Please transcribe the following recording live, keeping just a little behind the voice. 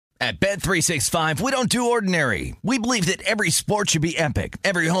At Bet365, we don't do ordinary. We believe that every sport should be epic.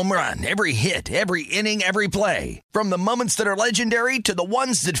 Every home run, every hit, every inning, every play. From the moments that are legendary to the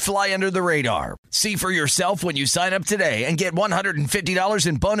ones that fly under the radar. See for yourself when you sign up today and get $150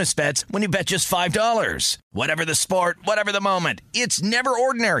 in bonus bets when you bet just $5. Whatever the sport, whatever the moment, it's never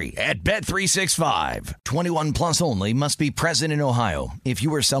ordinary at Bet365. 21 plus only. Must be present in Ohio. If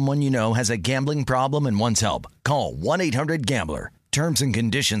you or someone you know has a gambling problem and wants help, call 1-800-GAMBLER. Terms and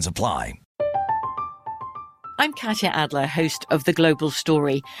conditions apply. I'm Katya Adler, host of The Global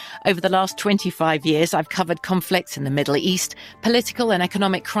Story. Over the last 25 years, I've covered conflicts in the Middle East, political and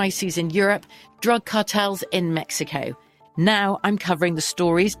economic crises in Europe, drug cartels in Mexico. Now I'm covering the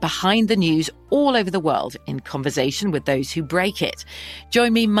stories behind the news all over the world in conversation with those who break it.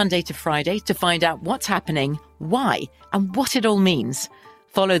 Join me Monday to Friday to find out what's happening, why, and what it all means.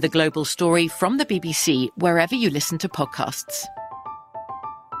 Follow The Global Story from the BBC wherever you listen to podcasts.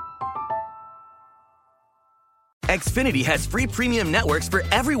 Xfinity has free premium networks for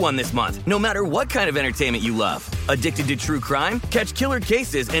everyone this month, no matter what kind of entertainment you love. Addicted to true crime? Catch killer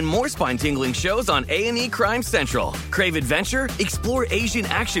cases and more spine-tingling shows on A&E Crime Central. Crave adventure? Explore Asian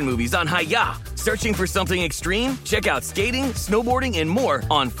action movies on Hi-YAH. Searching for something extreme? Check out skating, snowboarding, and more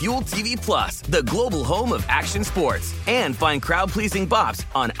on Fuel TV Plus, the global home of action sports. And find crowd-pleasing bops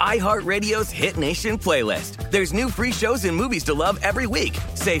on iHeartRadio's Hit Nation playlist. There's new free shows and movies to love every week.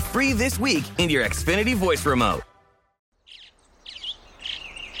 Say free this week in your Xfinity voice remote.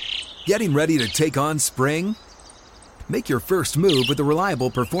 Getting ready to take on spring? Make your first move with the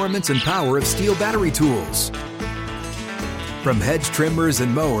reliable performance and power of Steel battery tools. From hedge trimmers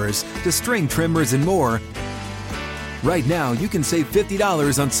and mowers to string trimmers and more, right now you can save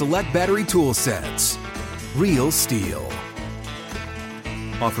 $50 on select battery tool sets. Real Steel.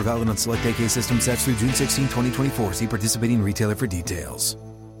 Offer valid on select AK system sets through June 16, 2024. See participating retailer for details.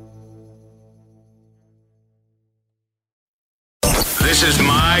 This is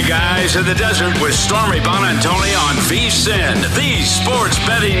My Guys in the Desert with Stormy Buonantony on VSiN, the Sports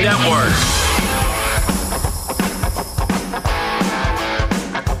Betting Network.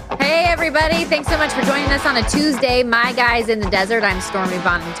 Hey, everybody. Thanks so much for joining us on a Tuesday. My Guys in the Desert. I'm Stormy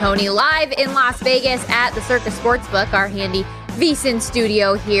Buonantony, live in Las Vegas at the Circus Sportsbook, our handy VSiN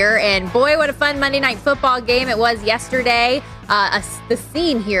studio here. And boy, what a fun Monday Night Football game it was yesterday. The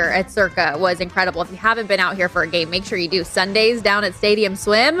scene here at Circa was incredible. If you haven't been out here for a game, make sure you do. Sundays down at Stadium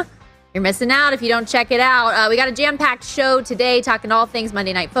Swim. You're missing out if you don't check it out. We got a jam-packed show today talking all things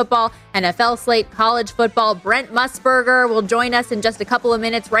Monday Night Football, NFL slate, college football. Brent Musburger will join us in just a couple of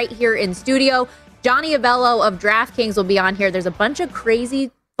minutes right here in studio. Johnny Avello of DraftKings will be on here. There's a bunch of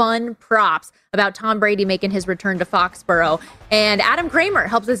crazy fun props about Tom Brady making his return to Foxborough. And Adam Kramer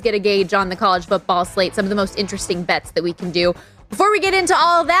helps us get a gauge on the college football slate, some of the most interesting bets that we can do. Before we get into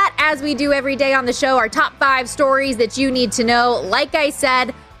all of that, as we do every day on the show, our top 5 stories that you need to know. Like I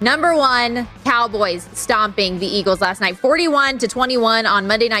said, number 1, Cowboys stomping the Eagles last night, 41-21 on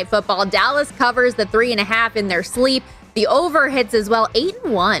Monday Night Football. Dallas covers the 3.5 in their sleep. The over hits as well,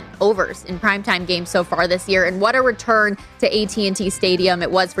 8-1 overs in primetime games so far this year. And what a return to AT&T Stadium it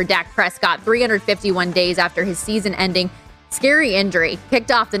was for Dak Prescott, 351 days after his season-ending scary injury.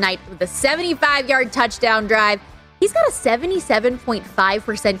 Kicked off the night with a 75-yard touchdown drive. He's got a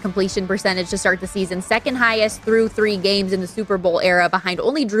 77.5% completion percentage to start the season, second highest through 3 games in the Super Bowl era, behind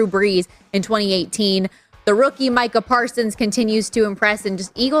only Drew Brees in 2018. The rookie Micah Parsons continues to impress, and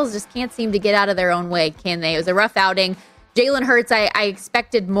Eagles just can't seem to get out of their own way, can they? It was a rough outing. Jalen Hurts, I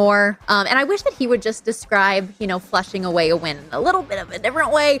expected more, and I wish that he would just describe, flushing away a win in a little bit of a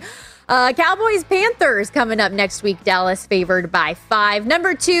different way. Cowboys-Panthers coming up next week. Dallas favored by 5.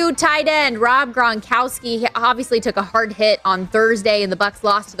 Number 2, tight end Rob Gronkowski. He obviously took a hard hit on Thursday, and the Bucs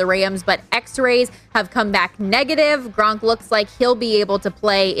lost to the Rams, but X-rays have come back negative. Gronk looks like he'll be able to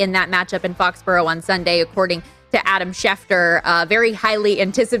play in that matchup in Foxborough on Sunday, according to Adam Schefter. A very highly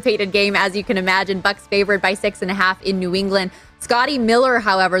anticipated game, as you can imagine. Bucs favored by 6.5 in New England. Scotty Miller,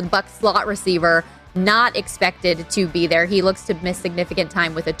 however, the Bucs slot receiver, not expected to be there. He looks to miss significant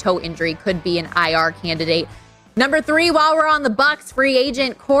time with a toe injury, could be an IR candidate. Number 3, while we're on the Bucs, free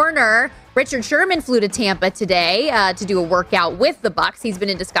agent corner, Richard Sherman flew to Tampa today to do a workout with the Bucs. He's been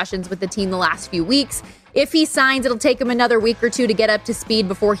in discussions with the team the last few weeks. If he signs, it'll take him another week or 2 to get up to speed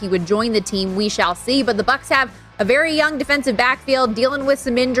before he would join the team. We shall see. But the Bucs have a very young defensive backfield dealing with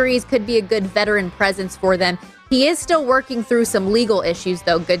some injuries. Could be a good veteran presence for them He is still working through some legal issues,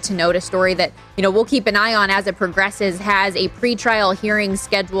 though. Good to note. A story that, we'll keep an eye on as it progresses. Has a pretrial hearing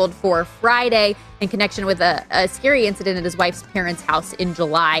scheduled for Friday in connection with a scary incident at his wife's parents' house in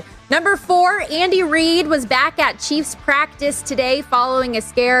July. Number 4, Andy Reid was back at Chiefs practice today following a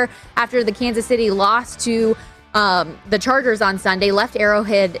scare after the Kansas City loss to the Chargers on Sunday. Left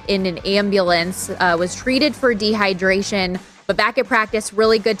Arrowhead in an ambulance, was treated for dehydration, but back at practice.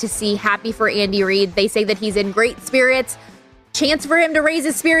 Really good to see. Happy for Andy Reid. They say that he's in great spirits. Chance for him to raise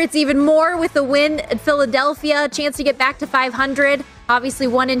his spirits even more with the win at Philadelphia. Chance to get back to 500. Obviously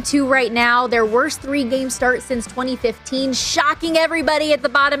 1-2 right now. Their worst 3-game start since 2015. Shocking everybody at the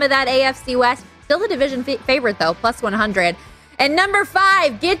bottom of that AFC West. Still the division favorite, though, plus 100. And number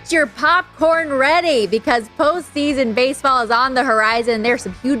 5, get your popcorn ready because postseason baseball is on the horizon. There's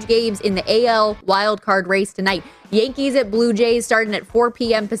some huge games in the AL wildcard race tonight. Yankees at Blue Jays starting at 4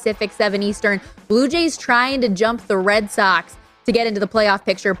 p.m. Pacific, 7 Eastern. Blue Jays trying to jump the Red Sox to get into the playoff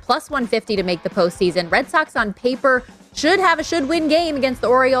picture, plus 150 to make the postseason. Red Sox on paper should have a should-win game against the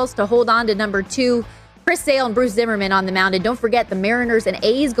Orioles to hold on to number 2. Chris Sale and Bruce Zimmerman on the mound. And don't forget the Mariners and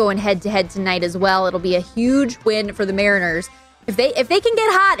A's going head-to-head tonight as well. It'll be a huge win for the Mariners. If they can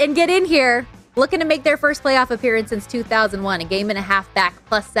get hot and get in here, looking to make their first playoff appearance since 2001, a game and a half back,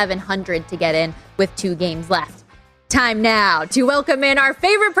 plus 700 to get in with 2 games left. Time now to welcome in our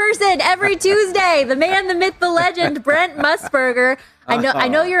favorite person every Tuesday, the man, the myth, the legend, Brent Musburger. I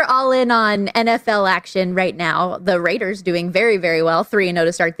know you're all in on NFL action right now. The Raiders doing very, very well, 3-0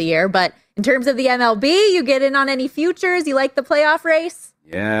 to start the year. But in terms of the MLB, you get in on any futures? You like the playoff race?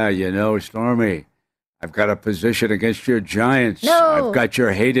 Yeah, Stormy, I've got a position against your Giants. No. I've got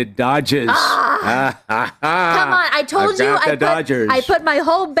your hated Dodgers. Come on, I told you I put my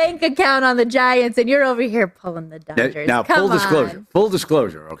whole bank account on the Giants, and you're over here pulling the Dodgers. Now, full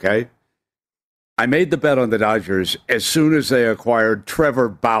disclosure, okay? I made the bet on the Dodgers as soon as they acquired Trevor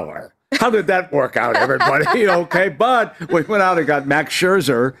Bauer. How did that work out, everybody? Okay, but we went out and got Max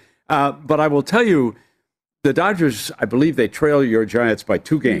Scherzer. But I will tell you, the Dodgers, I believe they trail your Giants by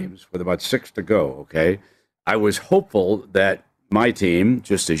 2 games with about 6 to go, okay? I was hopeful that my team,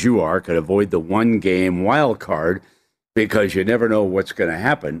 just as you are, could avoid the 1-game wild card because you never know what's going to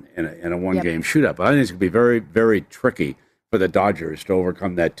happen in a 1-game shootout. But I think it's going to be very, very tricky for the Dodgers to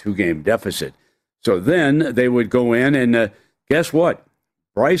overcome that 2-game deficit. So then they would go in and guess what?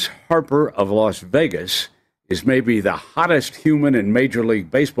 Bryce Harper of Las Vegas is maybe the hottest human in Major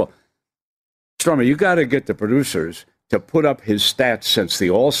League Baseball. Stormy, you got to get the producers to put up his stats since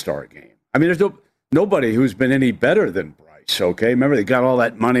the All-Star game. I mean, there's nobody who's been any better than Bryce, okay? Remember, they got all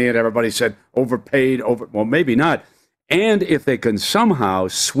that money and everybody said overpaid, well, maybe not. And if they can somehow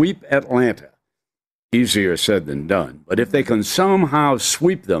sweep Atlanta, easier said than done, but if they can somehow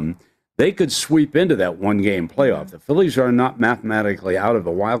sweep them, they could sweep into that 1-game playoff. The Phillies are not mathematically out of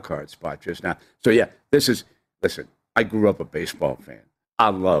a wild card spot just now. So, yeah, listen, I grew up a baseball fan. I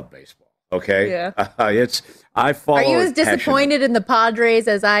love baseball. Okay. Yeah. I follow. Are you as disappointed in the Padres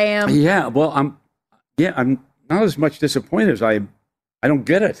as I am? Yeah. Well, I'm not as much disappointed as I don't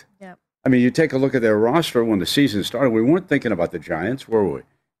get it. Yeah. I mean, you take a look at their roster when the season started. We weren't thinking about the Giants, were we?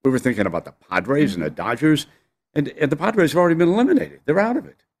 We were thinking about the Padres and the Dodgers, and the Padres have already been eliminated. They're out of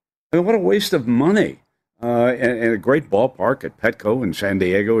it. I mean, what a waste of money. And a great ballpark at Petco in San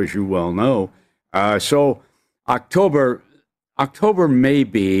Diego, as you well know. So October may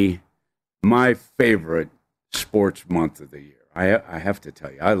be my favorite sports month of the year. I have to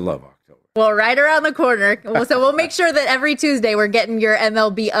tell you, I love October. Well, right around the corner. So we'll make sure that every Tuesday we're getting your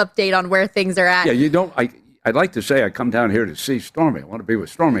MLB update on where things are at. Yeah, I'd like to say I come down here to see Stormy. I want to be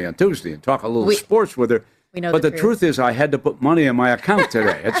with Stormy on Tuesday and talk a little sports with her. We know but the truth is I had to put money in my account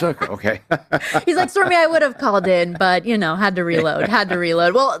today. It's okay. He's like, Stormy, I would have called in, but, had to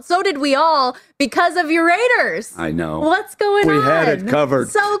reload. Well, so did we all because of your Raiders. I know. What's going on? We had it covered.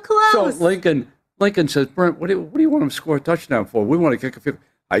 So close. So Lincoln says, Brent, what do you want him to score a touchdown for? We want to kick a field.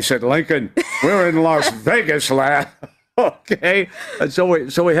 I said, Lincoln, we're in Las Vegas, lad. Okay. And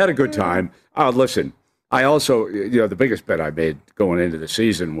so we had a good time. Listen, I also, the biggest bet I made going into the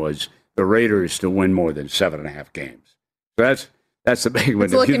season was the Raiders to win more than 7.5 games. So that's the big one.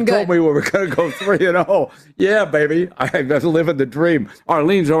 If you told me we were going to go 3-0, yeah, baby, I'm living the dream.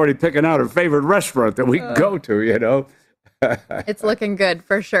 Arlene's already picking out her favorite restaurant that we can go to, It's looking good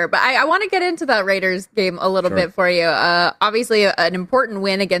for sure. But I want to get into that Raiders game a little bit for you. Obviously, an important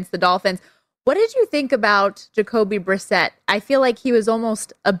win against the Dolphins. What did you think about Jacoby Brissett? I feel like he was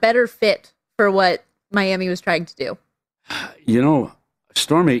almost a better fit for what Miami was trying to do.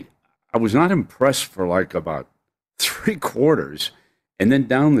 Stormy, I was not impressed for about 3 quarters. And then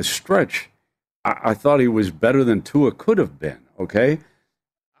down the stretch, I thought he was better than Tua could have been, okay?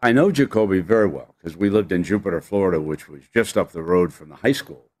 I know Jacoby very well because we lived in Jupiter, Florida, which was just up the road from the high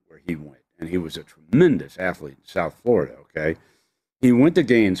school where he went. And he was a tremendous athlete in South Florida, okay? He went to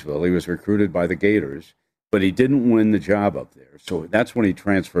Gainesville. He was recruited by the Gators, but he didn't win the job up there. So that's when he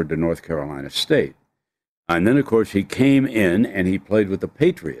transferred to North Carolina State. And then, of course, he came in and he played with the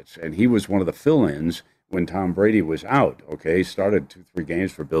Patriots. And he was one of the fill-ins when Tom Brady was out, okay? He started 2-3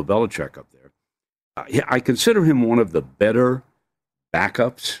 games for Bill Belichick up there. I consider him one of the better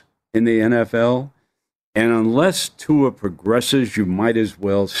backups in the NFL. And unless Tua progresses, you might as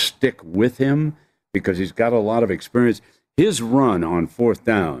well stick with him because he's got a lot of experience. His run on fourth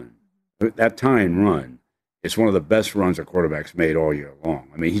down, that tying run, is one of the best runs a quarterback's made all year long.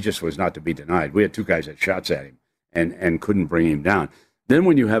 I mean, he just was not to be denied. We had two guys that shots at him and couldn't bring him down. Then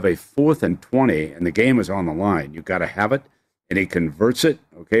when you have a 4th and 20 and the game is on the line, you've got to have it. And he converts it,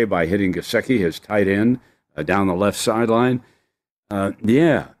 okay, by hitting Gesicki, his tight end, down the left sideline.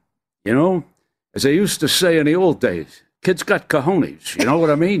 Yeah, you know, as they used to say in the old days, kids got cojones. You know what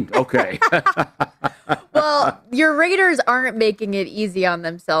I mean? Okay. Well, your Raiders aren't making it easy on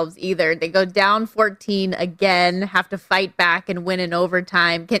themselves either. They go down 14 again, have to fight back and win in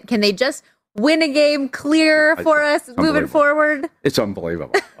overtime. Can they just win a game clear for us moving forward? It's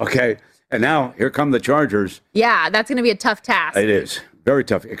unbelievable, okay? And now, here come the Chargers. Yeah, that's going to be a tough task. It is. Very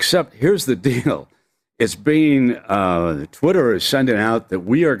tough. Except, here's the deal. It's being, Twitter is sending out that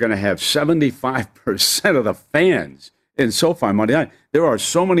we are going to have 75% of the fans in SoFi Monday night. There are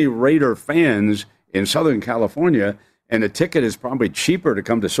so many Raider fans in Southern California, and the ticket is probably cheaper to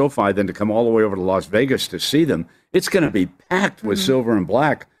come to SoFi than to come all the way over to Las Vegas to see them. It's going to be packed with silver and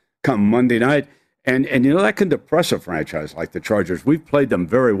black come Monday night. And you know, that can depress a franchise like the Chargers. We've played them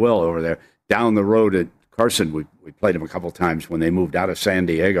very well over there. Down the road at Carson, we played them a couple times when they moved out of San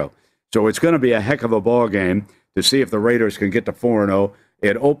Diego. So it's going to be a heck of a ball game to see if the Raiders can get to 4-0.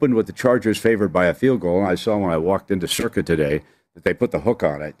 It opened with the Chargers favored by a field goal. I saw when I walked into Circa today that they put the hook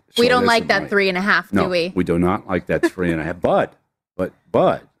on it. So we don't like that 3.5, do we? No, we do not like that 3.5.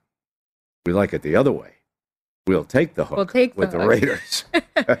 But we like it the other way. We'll take the hook with the Raiders.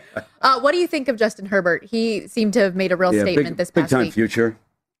 What do you think of Justin Herbert? He seemed to have made a real statement this past week. Big-time future.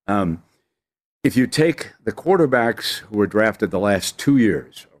 If you take the quarterbacks who were drafted the last 2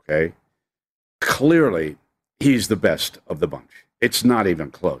 years, okay, clearly he's the best of the bunch. It's not even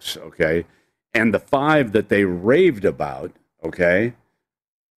close, okay? And the 5 that they raved about, okay,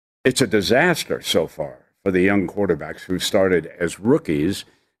 it's a disaster so far for the young quarterbacks who started as rookies.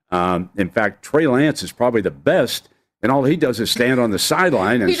 In fact, Trey Lance is probably the best, and all he does is stand on the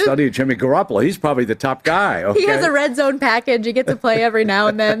sideline and study Jimmy Garoppolo. He's probably the top guy. Okay? He has a red zone package. He gets to play every now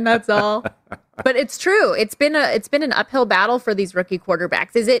and then. That's all. But it's true. It's been an uphill battle for these rookie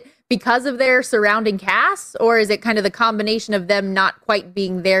quarterbacks. Is it because of their surrounding cast, or is it kind of the combination of them not quite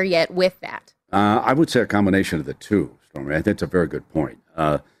being there yet with that? I would say a combination of the two, Stormy. I think that's a very good point.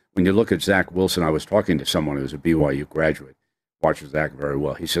 When you look at Zach Wilson, I was talking to someone who's a BYU graduate, watches Zach very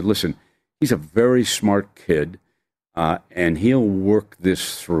well. He said, listen, he's a very smart kid, and he'll work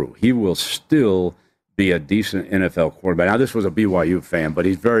this through. He will still be a decent NFL quarterback. Now, this was a BYU fan, but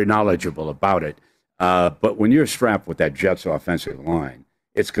he's very knowledgeable about it. But when you're strapped with that Jets offensive line,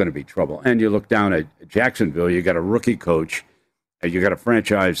 it's going to be trouble. And you look down at Jacksonville, you got a rookie coach, and you got a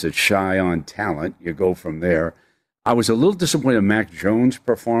franchise that's shy on talent. You go from there. I was a little disappointed in Mac Jones'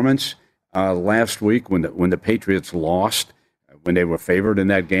 performance last week when the Patriots lost, when they were favored in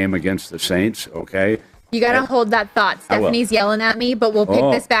that game against the Saints, okay? You got to hold that thought. Stephanie's yelling at me, but we'll pick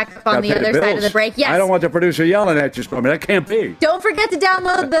this back up on the other side of the break. Yes. I don't want the producer yelling at you, Stormy. That can't be. Don't forget to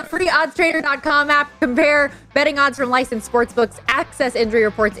download the free oddstrader.com app. Compare betting odds from licensed sportsbooks, access injury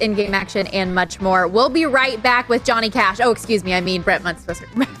reports, in-game action, and much more. We'll be right back with Johnny Cash. Oh, excuse me. I mean Brent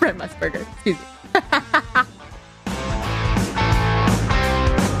Musburger. Excuse me.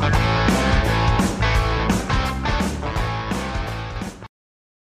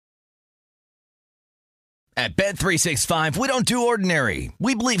 At Bet365, we don't do ordinary.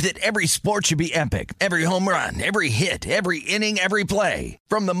 We believe that every sport should be epic. Every home run, every hit, every inning, every play.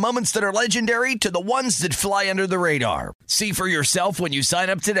 From the moments that are legendary to the ones that fly under the radar. See for yourself when you sign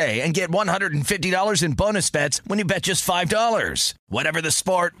up today and get $150 in bonus bets when you bet just $5. Whatever the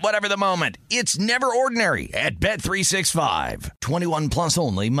sport, whatever the moment, it's never ordinary at Bet365. 21 plus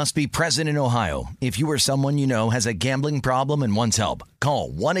only. Must be present in Ohio. If you or someone you know has a gambling problem and wants help,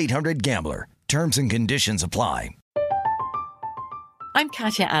 call 1-800-GAMBLER. Terms and conditions apply. I'm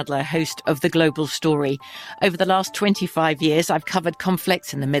Katya Adler, host of The Global Story. Over the last 25 years, I've covered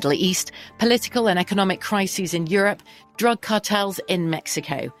conflicts in the Middle East, political and economic crises in Europe, drug cartels in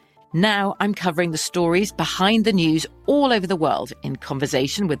Mexico. Now I'm covering the stories behind the news all over the world in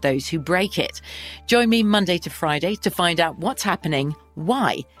conversation with those who break it. Join me Monday to Friday to find out what's happening,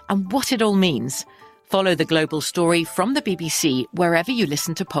 why, and what it all means. Follow The Global Story from the BBC wherever you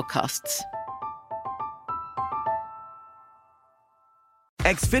listen to podcasts.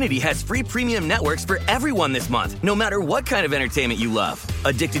 Xfinity has free premium networks for everyone this month, no matter what kind of entertainment you love.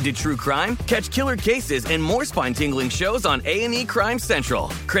 Addicted to true crime? Catch killer cases and more spine-tingling shows on A&E Crime Central.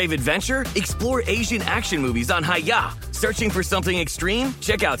 Crave adventure? Explore Asian action movies on Hi-YAH. Searching for something extreme?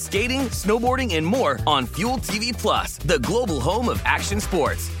 Check out skating, snowboarding, and more on Fuel TV Plus, the global home of action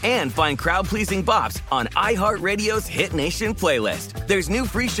sports. And find crowd-pleasing bops on iHeartRadio's Hit Nation playlist. There's new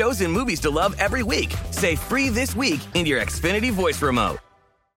free shows and movies to love every week. Say free this week in your Xfinity voice remote.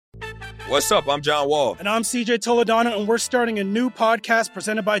 What's up? I'm John Wall. And I'm CJ Toledano, and we're starting a new podcast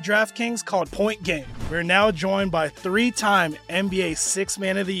presented by DraftKings called Point Game. We're now joined by three-time NBA Sixth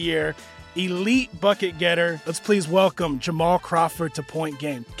Man of the Year, elite bucket getter. Let's please welcome Jamal Crawford to Point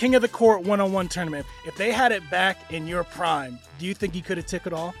Game. King of the Court one-on-one tournament. If they had it back in your prime, do you think you could have took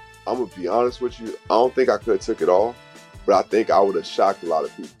it all? I'm going to be honest with you. I don't think I could have took it all, but I think I would have shocked a lot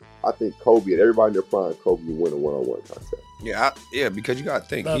of people. I think Kobe and everybody in their prime, Kobe would win a one-on-one contest. Yeah, because you got to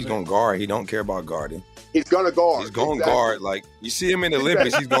think, he's going to guard. He don't care about guarding. He's going to guard. He's going to guard. Like, you see him in the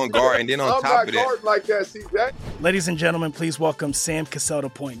Olympics, he's going to guard. And then on top of that. Like that, see that? Ladies and gentlemen, please welcome Sam Cassell to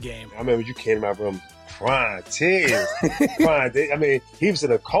Point Game. I remember you came out from prime 10. I mean, he was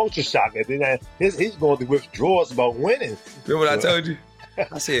in a culture shock. And then he's going through withdrawals about winning. Remember what I told you?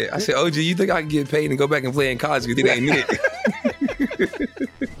 I said, OG, you think I can get paid and go back and play in college because it ain't it?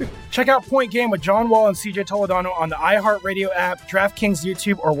 Check out Point Game with John Wall and CJ Toledano on the iHeartRadio app, DraftKings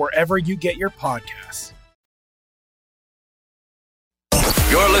YouTube, or wherever you get your podcasts.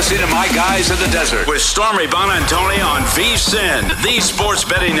 You're listening to My Guys in the Desert with Stormy Buonantony on VSiN, the Sports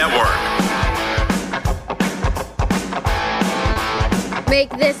Betting Network.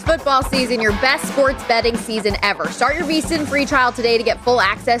 Make this football season your best sports betting season ever. Start your VSiN free trial today to get full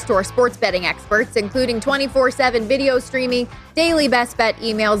access to our sports betting experts, including 24/7 video streaming, daily best bet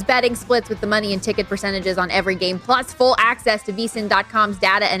emails, betting splits with the money and ticket percentages on every game, plus full access to VSiN.com's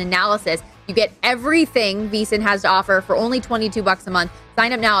data and analysis. You get everything VSiN has to offer for only $22 a month.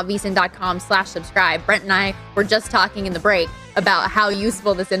 Sign up now at VSiN.com/subscribe. Brent and I were just talking in the break about how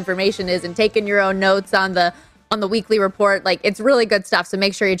useful this information is and taking your own notes on the weekly report. Like, it's really good stuff. So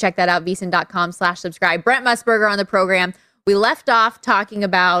make sure you check that out, VSiN.com/subscribe. Brent Musburger on the program. We left off talking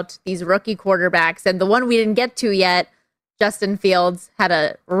about these rookie quarterbacks, and the one we didn't get to yet, Justin Fields, had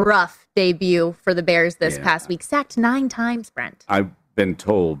a rough debut for the Bears this past week. Sacked 9 times, Brent. I've been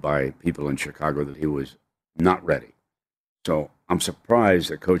told by people in Chicago that he was not ready. So I'm surprised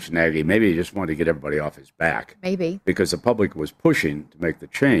that Coach Nagy, maybe he just wanted to get everybody off his back. Maybe. Because the public was pushing to make the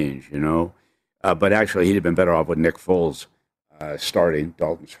change, you know. But actually, he'd have been better off with Nick Foles starting.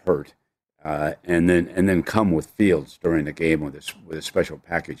 Dalton's hurt, and then come with Fields during the game with a special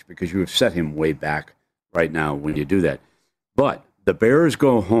package, because you have set him way back right now when you do that. But the Bears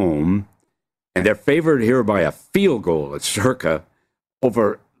go home, and they're favored here by a field goal at Circa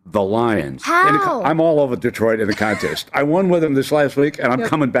over the Lions. How? I'm all over Detroit in the contest. I won with them this last week, and I'm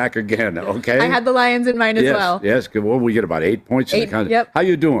coming back again. Okay. I had the Lions in mind as well. Yes. Well, we get about 8 points in the contest. Yep. How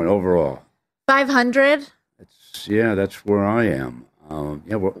you doing overall? 500. That's where I am.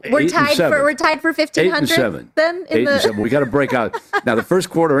 We're tied for 1,500. Then 7. We got to break out. Now the first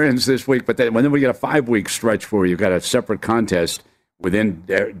quarter ends this week, but then we get a 5-week stretch where you've got a separate contest within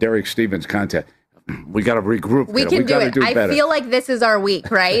Derek Stevens' contest. We got to regroup. We can do it. I feel like this is our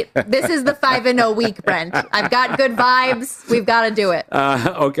week, right? This is the 5-0 week, Brent. I've got good vibes. We've got to do it.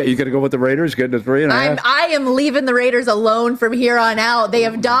 Okay, you going to go with the Raiders? Getting to 3.5? I am leaving the Raiders alone from here on out. They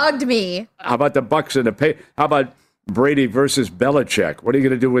have dogged me. How about the Bucs and the How about Brady versus Belichick? What are you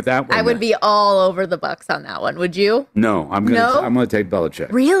going to do with that one? I would be all over the Bucs on that one. Would you? No, I'm going to take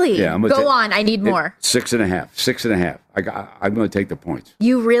Belichick. Really? Yeah, Go on. I need more. 6.5. I'm going to take the points.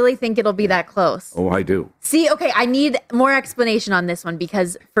 You really think it'll be that close? Oh, I do. See, okay, I need more explanation on this one,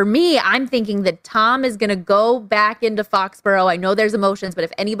 because for me, I'm thinking that Tom is going to go back into Foxborough. I know there's emotions, but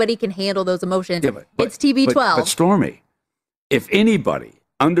if anybody can handle those emotions, it's TB12. But Stormy, if anybody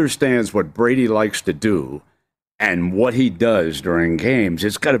understands what Brady likes to do and what he does during games,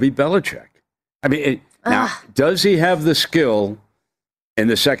 it's got to be Belichick. I mean, now, does he have the skill in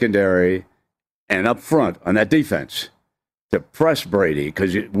the secondary and up front on that defense to press Brady?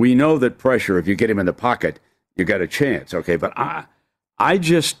 Because we know that pressure, if you get him in the pocket, you got a chance. Okay, but I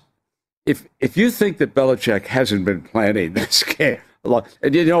just, if you think that Belichick hasn't been planning this game,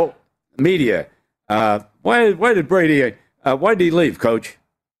 and you know, media, why did Brady? Why did he leave, Coach?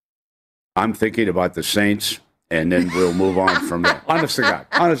 I'm thinking about the Saints, and then we'll move on from there. Honest to God.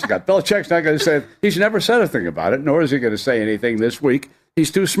 Belichick's not going to say, he's never said a thing about it, nor is he going to say anything this week.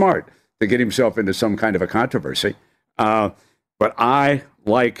 He's too smart to get himself into some kind of a controversy. But I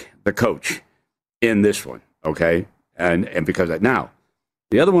like the coach in this one, okay? And because now,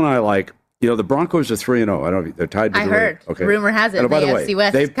 the other one I like, the Broncos are 3-0. I don't know, they're tied with I heard. Ravens. Okay. Rumor has it. And by the AFC way,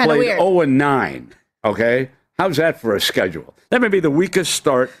 West. they've Kinda played weird. 0-9, okay? How's that for a schedule? That may be the weakest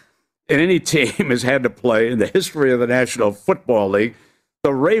start any team has had to play in the history of the National Football League.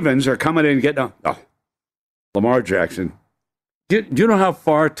 The Ravens are coming in and getting Lamar Jackson. Do you know how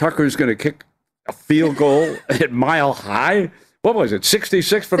far Tucker's going to kick a field goal at Mile High? What was it,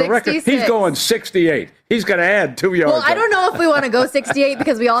 66 for the record? 66. He's going 68. He's going to add 2 yards. Well, I don't know if we want to go 68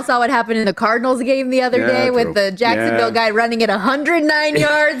 because we all saw what happened in the Cardinals game the other day true. with the Jacksonville guy running it 109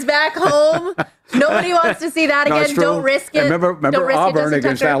 yards back home. Nobody wants to see that No, it's again. true. Don't risk it. And remember Don't risk Auburn Justin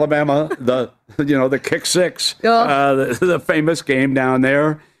against Tucker. Alabama, the kick six, Oh. the famous game down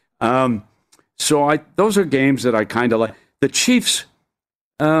there. So those are games that I kind of like. The Chiefs,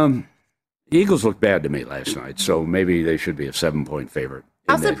 the Eagles looked bad to me last night, so maybe they should be a 7-point favorite.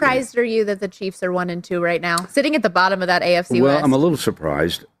 How surprised are you that the Chiefs are 1-2 right now, sitting at the bottom of that AFC Well, West? I'm a little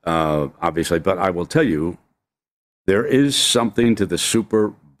surprised, obviously, but I will tell you, there is something to the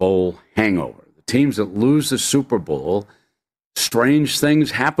Super Bowl hangover. The teams that lose the Super Bowl, strange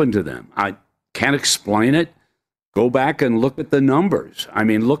things happen to them. I can't explain it. Go back and look at the numbers. I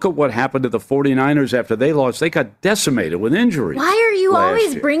mean, look at what happened to the 49ers after they lost. They got decimated with injuries. Why are you last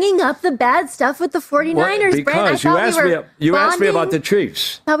always year. bringing up the bad stuff with the 49ers, Well, Brent? I because you thought asked you asked me about the bonding.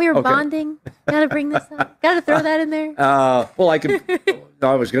 Chiefs. Thought we were Okay. bonding. Gotta bring this up. Gotta throw that in there. Well, I could.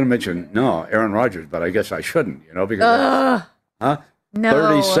 I was going to mention Aaron Rodgers, but I guess I shouldn't. Because No.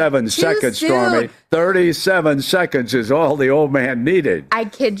 37 Too seconds, soon. Stormy. 37 seconds is all the old man needed. I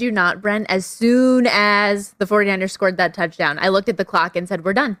kid you not, Brent. As soon as the 49ers scored that touchdown, I looked at the clock and said,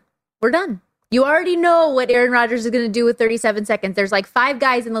 we're done. We're done. You already know what Aaron Rodgers is going to do with 37 seconds. There's like 5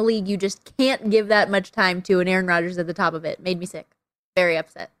 guys in the league you just can't give that much time to, and Aaron Rodgers at the top of it. Made me sick. Very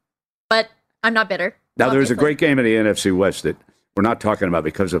upset. But I'm not bitter. Now, there's a obviously. great game in the NFC West that we're not talking about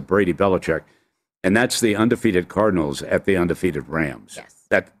because of Brady Belichick, and that's the undefeated Cardinals at the undefeated Rams. Yes.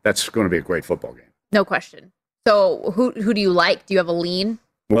 That's going to be a great football game. No question. So who do you like? Do you have a lean?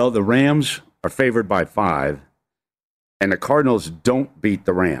 Well, the Rams are favored by 5, and the Cardinals don't beat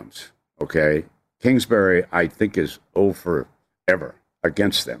the Rams, okay? Kingsbury, I think, is 0 for ever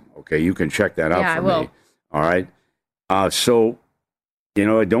against them, okay? You can check that out Yeah, for I will. me, all right? So,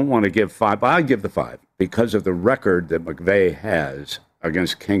 I don't want to give 5, but I'll give the 5 because of the record that McVay has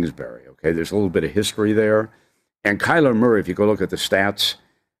against Kingsbury, okay? There's a little bit of history there. And Kyler Murray, if you go look at the stats,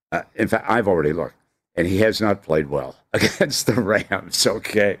 in fact, I've already looked, and he has not played well against the Rams.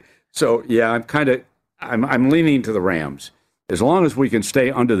 Okay, so yeah, I'm leaning to the Rams. As long as we can stay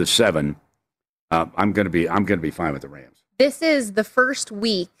under the 7, I'm going to be fine with the Rams. This is the first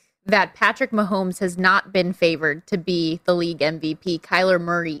week that Patrick Mahomes has not been favored to be the league MVP. Kyler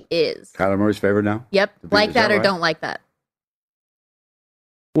Murray is. Kyler Murray's favored now. Yep, To be- like is that or right? don't like that.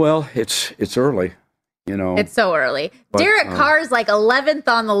 Well, it's early, It's so early. But, Derek Carr's like 11th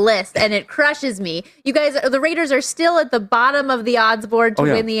on the list, and it crushes me. You guys, the Raiders are still at the bottom of the odds board to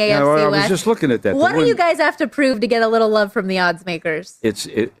win the AFC Yeah, well, I was West. just looking at that. What To do win- you guys have to prove to get a little love from the odds makers?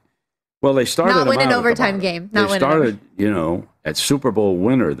 Well, they started Not them win an out at the overtime bottom. game. Not They win an started, at Super Bowl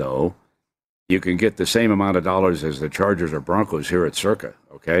winner, though, you can get the same amount of dollars as the Chargers or Broncos here at Circa,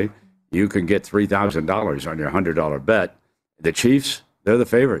 okay? You can get $3,000 on your $100 bet. The Chiefs, they're the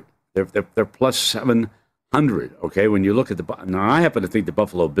favorite. They're plus 700, okay? When you look at now, I happen to think the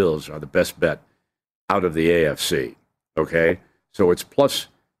Buffalo Bills are the best bet out of the AFC, okay? So it's plus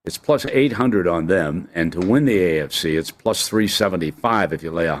 800 on them, and to win the AFC, it's plus 375 if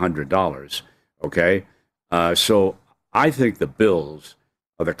you lay $100, okay? So I think the Bills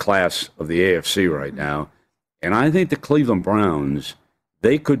are the class of the AFC right now, and I think the Cleveland Browns,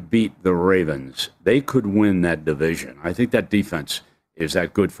 they could beat the Ravens. They could win that division. I think that defense is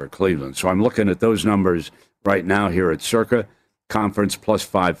that good for Cleveland. So I'm looking at those numbers right now here at Circa. Conference plus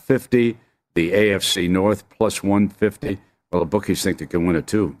 550, the AFC North plus 150. Well, the bookies think they can win it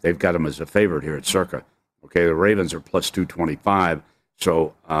too. They've got them as a favorite here at Circa. Okay, the Ravens are plus 225.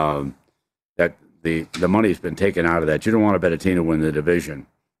 So that the money's been taken out of that. You don't want to bet a team to win the division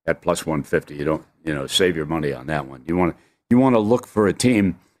at plus 150. You don't, save your money on that one. You want to look for a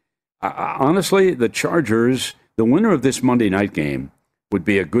team. Honestly, the Chargers, the winner of this Monday night game, would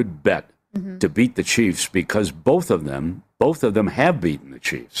be a good bet to beat the Chiefs because both of them have beaten the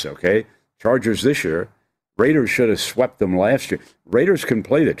Chiefs. Okay, Chargers this year. Raiders should have swept them last year. Raiders can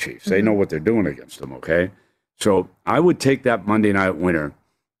play the Chiefs. They know what they're doing against them, okay? So I would take that Monday night winner,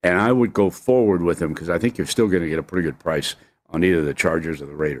 and I would go forward with them because I think you're still going to get a pretty good price on either the Chargers or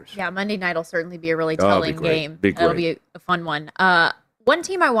the Raiders. Yeah, Monday night will certainly be a really telling game. It'll be a fun one. One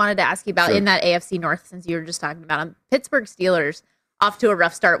team I wanted to ask you about in that AFC North, since you were just talking about them, Pittsburgh Steelers, off to a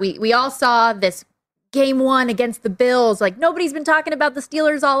rough start. We all saw this game 1 against the Bills. Like, nobody's been talking about the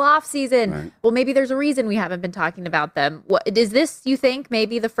Steelers all off season. Right. Well, maybe there's a reason we haven't been talking about them. What is this, you think,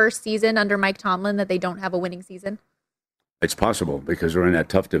 maybe the first season under Mike Tomlin that they don't have a winning season? It's possible because they're in that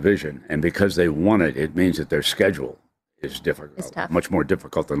tough division, and because they won it, it means that their schedule is difficult. It's tough. Much more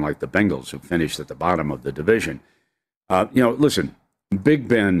difficult than like the Bengals, who finished at the bottom of the division. Listen, Big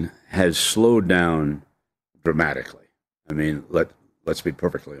Ben has slowed down dramatically. I mean, let's be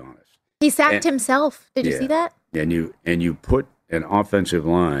perfectly honest. He sacked himself. Did you see that? And you put an offensive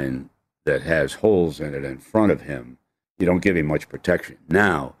line that has holes in it in front of him. You don't give him much protection.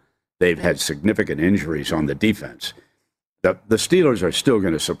 Now they've had significant injuries on the defense. The Steelers are still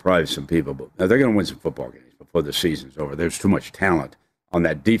going to surprise some people, but they're going to win some football games before the season's over. There's too much talent on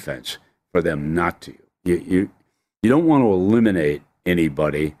that defense for them not to. You don't want to eliminate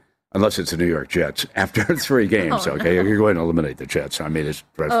anybody unless it's the New York Jets after 3 games. Okay, you're going to eliminate the Jets. I mean, it's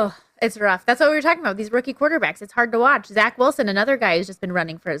dreadful. Oh, it's rough. That's what we were talking about. These rookie quarterbacks. It's hard to watch. Zach Wilson, another guy who's just been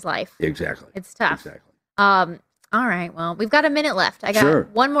running for his life. Exactly. It's tough. Exactly. All right. Well, we've got a minute left. I got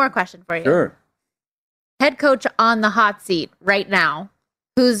one more question for you. Sure. Head coach on the hot seat right now.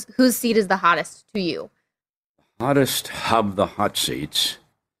 Whose seat is the hottest to you? Hottest of the hot seats.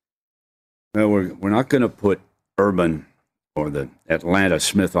 Well, we're not going to put Urban or the Atlanta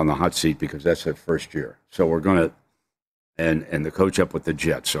Smith on the hot seat because that's their first year. So we're going to, and the coach up with the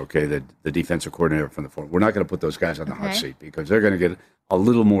Jets, okay, the defensive coordinator from the front. We're not going to put those guys on the hot seat because they're going to get a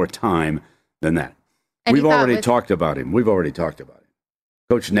little more time than that. We've already talked about him.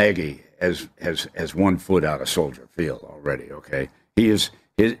 Coach Nagy has 1 foot out of Soldier Field already, okay? His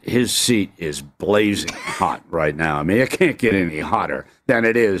seat is blazing hot right now. I mean, it can't get any hotter than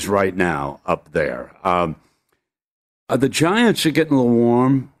it is right now up there. The Giants are getting a little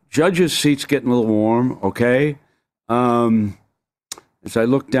warm. Judge's seat's getting a little warm, okay? As I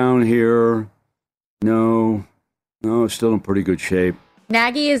look down here, no, still in pretty good shape.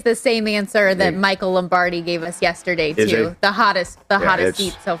 Nagy is the same answer that Michael Lombardi gave us yesterday, too. The hottest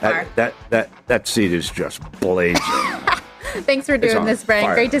seat so far. That seat is just blazing. Thanks for doing this,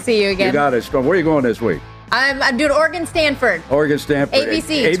 Brent. Great to see you again. You got it. Where are you going this week? I'm doing Oregon Stanford.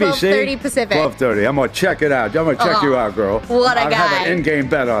 ABC, 12:30 Pacific. 12:30. I'm going to check it out. I'm going to check you out, girl. What a guy. I have an in-game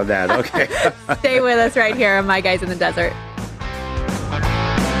bet on that. Okay. Stay with us right here on My Guys in the Desert.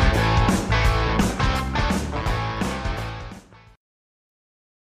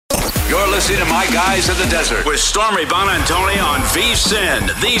 You're listening to My Guys in the Desert with Stormy Bonantoni on VSiN,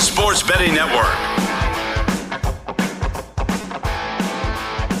 the Sports Betting Network.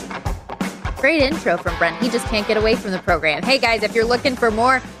 Great intro from Brent. He just can't get away from the program. Hey, guys, if you're looking for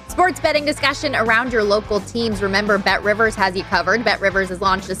more sports betting discussion around your local teams, remember BetRivers has you covered. BetRivers has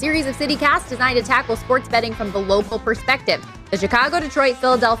launched a series of CityCasts designed to tackle sports betting from the local perspective. The Chicago, Detroit,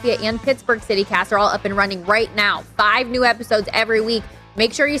 Philadelphia, and Pittsburgh CityCasts are all up and running right now. 5 new episodes every week.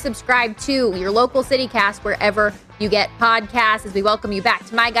 Make sure you subscribe to your local CityCast wherever you get podcasts. As we welcome you back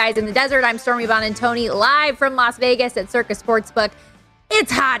to My Guys in the Desert, I'm Stormy Bonantoni, live from Las Vegas at Circus Sportsbook. It's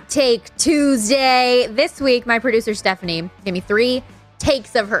Hot Take Tuesday. This week, my producer Stephanie gave me 3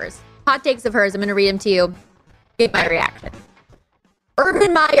 takes of hers. Hot takes of hers. I'm going to read them to you. Get my reaction.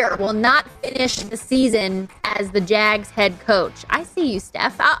 Urban Meyer will not finish the season as the Jags head coach. I see you,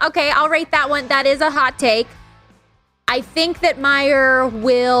 Steph. Okay, I'll rate that one. That is a hot take. I think that Meyer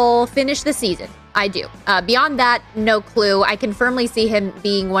will finish the season. I do. Beyond that, no clue. I can firmly see him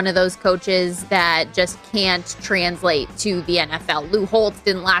being one of those coaches that just can't translate to the NFL. Lou Holtz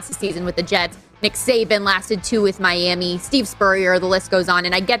didn't last a season with the Jets. Nick Saban lasted 2 with Miami. Steve Spurrier, the list goes on.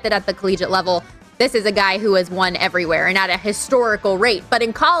 And I get that at the collegiate level, this is a guy who has won everywhere and at a historical rate. But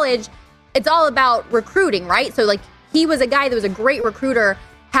in college, it's all about recruiting, right? So, he was a guy that was a great recruiter,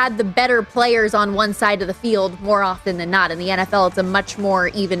 had the better players on one side of the field more often than not. In the NFL, it's a much more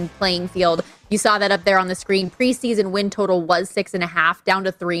even playing field. You saw that up there on the screen. Preseason win total was 6.5, down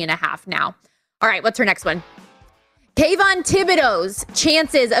to 3.5 now. All right, what's her next one? Kayvon Thibodeau's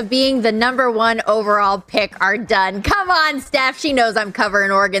chances of being the number 1 overall pick are done. Come on, Steph. She knows I'm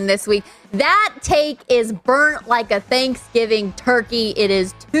covering Oregon this week. That take is burnt like a Thanksgiving turkey. It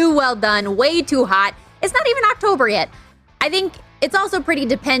is too well done, way too hot. It's not even October yet. I think it's also pretty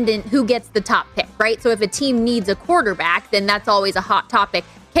dependent who gets the top pick, right? So if a team needs a quarterback, then that's always a hot topic.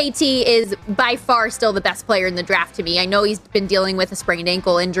 KT is by far still the best player in the draft to me. I know he's been dealing with a sprained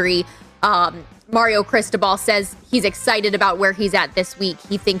ankle injury. Mario Cristobal says he's excited about where he's at this week.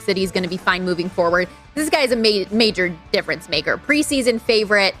 He thinks that he's going to be fine moving forward. This guy's a major difference maker. Preseason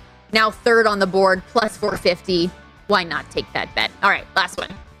favorite, now third on the board, plus 450. Why not take that bet? All right, last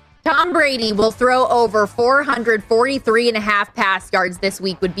one. Tom Brady will throw over 443.5 pass yards this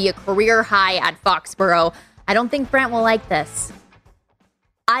week, would be a career high at Foxborough. I don't think Brent will like this.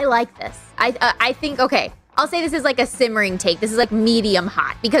 I like this. I think, okay, I'll say this is like a simmering take. This is like medium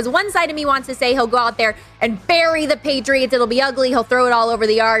hot, because one side of me wants to say he'll go out there and bury the Patriots. It'll be ugly. He'll throw it all over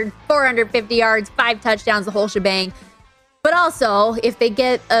the yard, 450 yards, 5 touchdowns, the whole shebang. But also, if they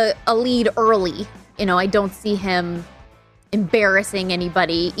get a lead early, I don't see him embarrassing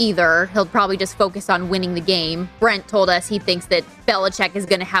anybody either. He'll probably just focus on winning the game. Brent told us he thinks that Belichick is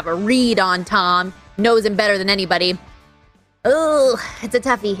going to have a read on Tom, knows him better than anybody. Oh, it's a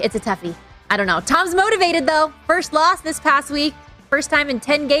toughie. I don't know. Tom's motivated, though. First loss this past week. First time in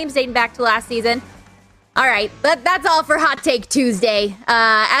 10 games dating back to last season. All right, that's all for Hot Take Tuesday.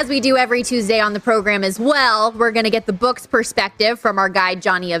 As we do every Tuesday on the program as well, we're going to get the book's perspective from our guy,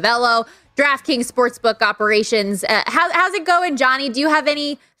 Johnny Avello, DraftKings Sportsbook Operations. How's it going, Johnny? Do you have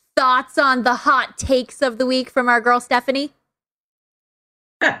any thoughts on the hot takes of the week from our girl, Stephanie?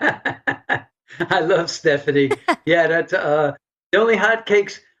 I love Stephanie. Yeah, that's the only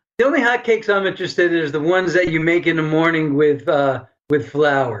hotcakes I'm interested in is the ones that you make in the morning with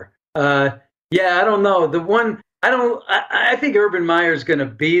flour. Yeah, I don't know. I think Urban Meyer's going to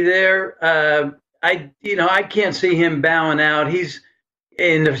be there. I can't see him bowing out. He's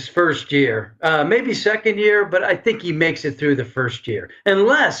in his first year, maybe second year, but I think he makes it through the first year,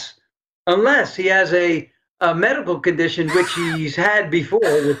 unless he has a medical condition, which he's had before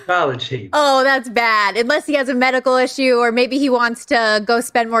with college teams. Oh, that's bad. Unless he has a medical issue, or maybe he wants to go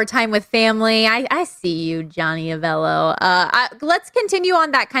spend more time with family. I see you, Johnny Avello. Let's continue on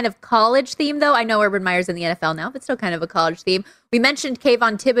that kind of college theme, though. I know Urban Meyer's in the NFL now, but still kind of a college theme. We mentioned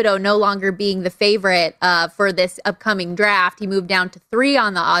Kayvon Thibodeau no longer being the favorite for this upcoming draft. He moved down to 3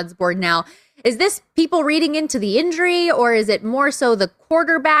 on the odds board now. Is this people reading into the injury, or is it more so the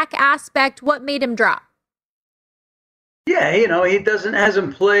quarterback aspect? What made him drop? Yeah, he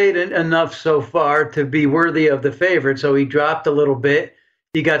hasn't played enough so far to be worthy of the favorite, so he dropped a little bit.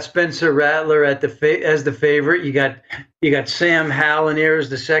 You got Spencer Rattler as the favorite. You got Sam Howell here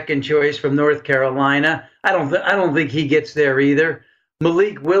as the second choice from North Carolina. I don't think he gets there either.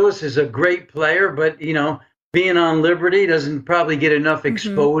 Malik Willis is a great player, but being on Liberty doesn't probably get enough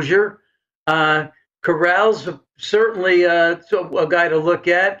exposure. Corral's certainly a guy to look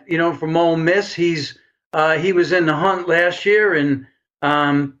at. From Ole Miss, he was in the hunt last year, and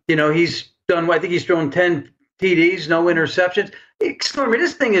he's done. I think he's thrown 10 TDs, no interceptions. Stormy,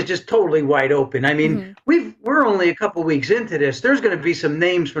 this thing is just totally wide open. I mean, we're only a couple weeks into this. There's going to be some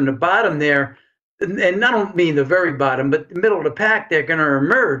names from the bottom there, and I don't mean the very bottom, but the middle of the pack. They're going to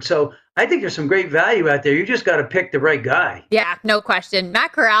emerge. So I think there's some great value out there. You just got to pick the right guy. Yeah, no question.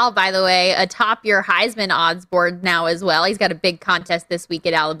 Matt Corral, by the way, atop your Heisman odds board now as well. He's got a big contest this week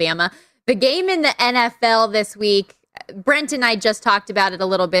at Alabama. The game in the NFL this week, Brent and I just talked about it a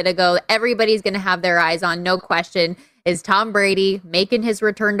little bit ago. Everybody's going to have their eyes on, no question, is Tom Brady making his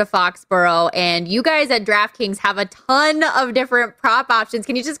return to Foxborough. And you guys at DraftKings have a ton of different prop options.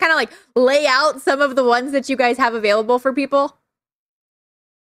 Can you just kind of lay out some of the ones that you guys have available for people?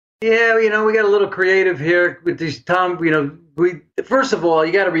 Yeah, we got a little creative here with these Tom. First of all,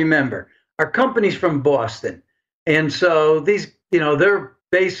 you got to remember our company's from Boston, and so these, they're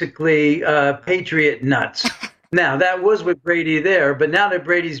basically Patriot nuts. Now that was with Brady there, but now that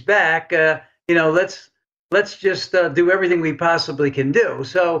Brady's back, let's just do everything we possibly can do.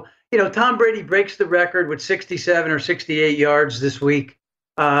 So Tom Brady breaks the record with 67 or 68 yards this week.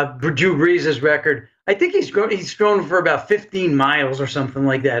 Drew Brees' record. I think he's thrown for about 15 miles or something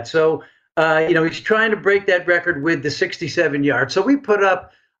like that. So he's trying to break that record with the 67 yards. So we put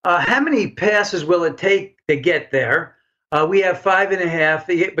up how many passes will it take to get there? We have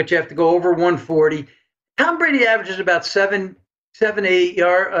 5.5, but you have to go over 140. Tom Brady averages about 8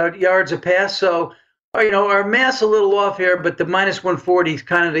 yards a pass. So, our math's a little off here, but the minus 140 is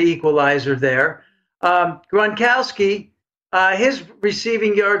kind of the equalizer there. Gronkowski, his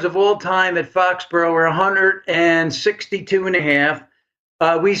receiving yards of all time at Foxborough are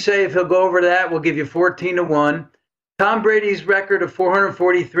 162.5. We say if he'll go over that, we'll give you 14-1. Tom Brady's record of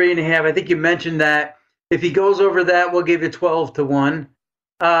 443.5. I think you mentioned that. If he goes over that, we'll give you 12-1.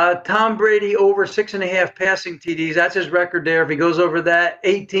 Tom Brady over 6.5 passing TDs. That's his record there. If he goes over that,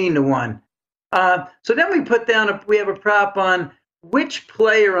 18-1. So then we put down we have a prop on which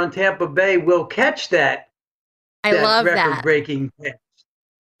player on Tampa Bay will catch that. I love that. Record-breaking pass.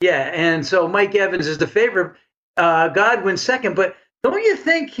 Yeah, and so Mike Evans is the favorite. Godwin second, but don't you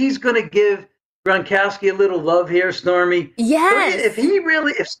think he's going to give Gronkowski a little love here, Stormy? Yes.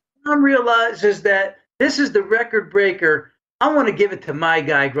 If Tom realizes that this is the record breaker, I want to give it to my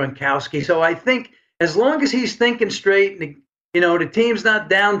guy Gronkowski. So I think as long as he's thinking straight, and the team's not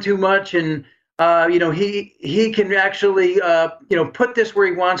down too much, and he can actually put this where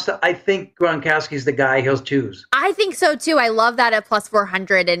he wants to, I think Gronkowski's the guy he'll choose. I think so too. I love that at plus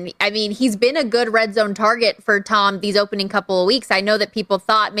 400. And I mean, he's been a good red zone target for Tom these opening couple of weeks. I know that people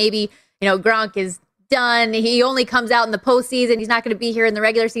thought maybe, Gronk is done. He only comes out in the postseason. He's not going to be here in the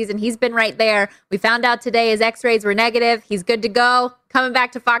regular season. He's been right there. We found out today his x-rays were negative. He's good to go. Coming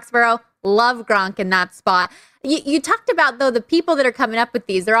back to Foxborough. Love Gronk in that spot. You talked about, though, the people that are coming up with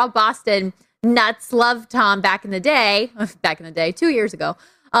these. They're all Boston nuts. Love Tom back in the day, 2 years ago.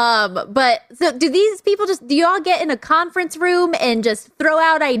 But so do these people do you all get in a conference room and just throw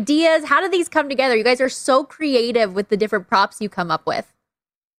out ideas? How do these come together? You guys are so creative with the different props you come up with.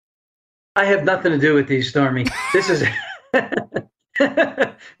 I have nothing to do with these, Stormy. This is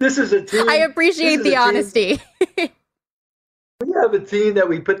this is a team. I appreciate the honesty. We have a team that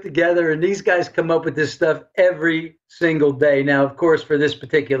we put together, and these guys come up with this stuff every single day. Now, of course, for this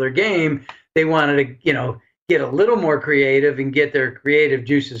particular game, they wanted to, get a little more creative and get their creative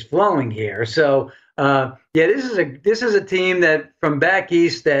juices flowing here. So, this is a team that from back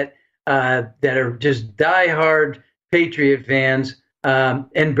east that are just diehard Patriot fans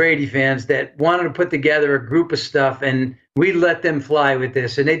and Brady fans that wanted to put together a group of stuff, and we let them fly with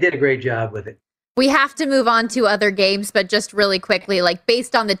this, and they did a great job with it. We have to move on to other games, but just really quickly,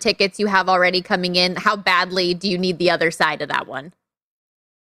 based on the tickets you have already coming in, how badly do you need the other side of that one?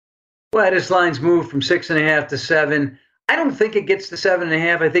 Well, this line's moved from 6.5 to 7. I don't think it gets to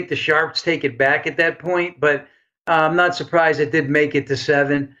 7.5. I think the Sharps take it back at that point, but I'm not surprised it did make it to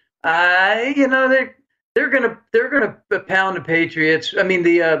 7. They're gonna pound the Patriots. I mean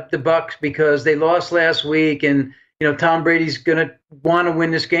the Bucks, because they lost last week, and Tom Brady's gonna want to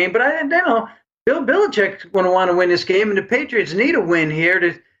win this game. But I don't know. Bill Belichick's going to want to win this game, and the Patriots need a win here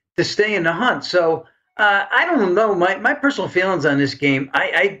to stay in the hunt. So I don't know. My personal feelings on this game,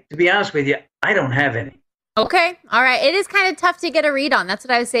 I to be honest with you, I don't have any. Okay. All right. It is kind of tough to get a read on. That's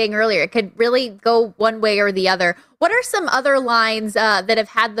what I was saying earlier. It could really go one way or the other. What are some other lines that have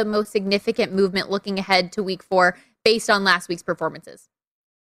had the most significant movement looking ahead to week 4 based on last week's performances?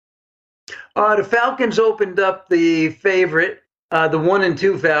 The Falcons opened up the favorite, the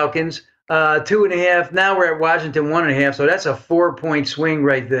 1-2 Falcons. 2.5. Now we're at Washington 1.5. So that's a 4-point swing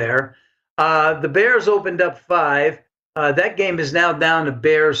right there. The Bears opened up 5. That game is now down to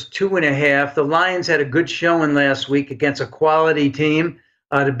Bears 2.5. The Lions had a good showing last week against a quality team.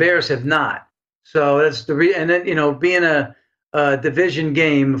 The Bears have not. So that's and then, being a division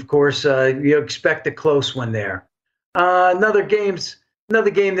game, of course, you expect a close one there. Another game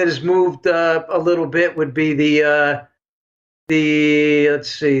that has moved a little bit would be the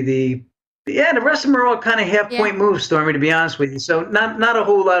rest of them are all kind of half-point moves, Stormy, to be honest with you. So not a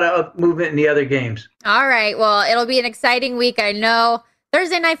whole lot of movement in the other games. All right. Well, it'll be an exciting week. I know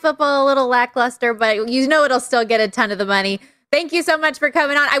Thursday Night Football a little lackluster, but it'll still get a ton of the money. Thank you so much for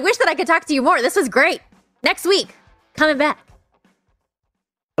coming on. I wish that I could talk to you more. This was great. Next week, coming back.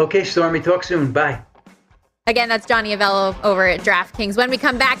 Okay, Stormy. Talk soon. Bye. Again, that's Johnny Avello over at DraftKings. When we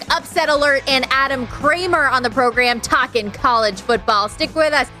come back, Upset Alert and Adam Kramer on the program talking college football. Stick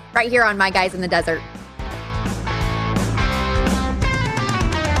with us right here on My Guys in the Desert.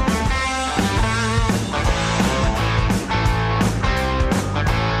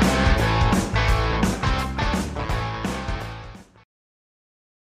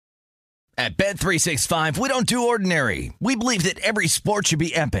 At Bet365, we don't do ordinary. We believe that every sport should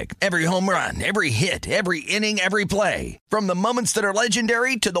be epic. Every home run, every hit, every inning, every play. From the moments that are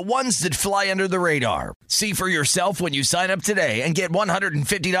legendary to the ones that fly under the radar. See for yourself when you sign up today and get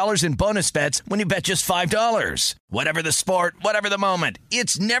 $150 in bonus bets when you bet just $5. Whatever the sport, whatever the moment,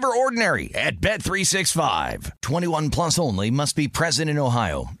 it's never ordinary at Bet365. 21 plus only. Must be present in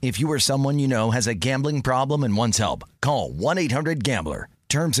Ohio. If you or someone you know has a gambling problem and wants help, call 1-800-GAMBLER.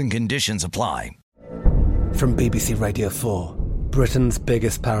 Terms and conditions apply. From BBC Radio 4, Britain's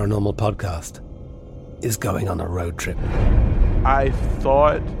biggest paranormal podcast is going on a road trip. I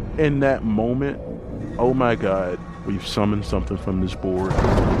thought in that moment, oh my God, we've summoned something from this board.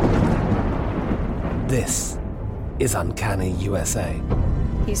 This is Uncanny USA.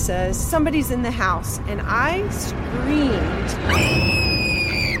 He says, somebody's in the house, and I screamed.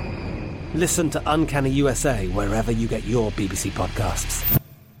 Listen to Uncanny USA wherever you get your BBC podcasts,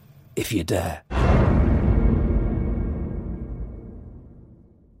 if you dare.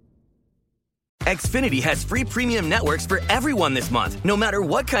 Xfinity has free premium networks for everyone this month, no matter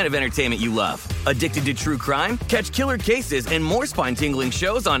what kind of entertainment you love. Addicted to true crime? Catch killer cases and more spine-tingling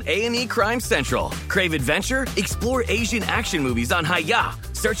shows on A&E Crime Central. Crave adventure? Explore Asian action movies on Hi-YAH.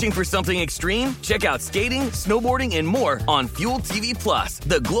 Searching for something extreme? Check out skating, snowboarding, and more on Fuel TV Plus,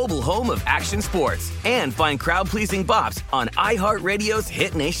 the global home of action sports. And find crowd-pleasing bops on iHeartRadio's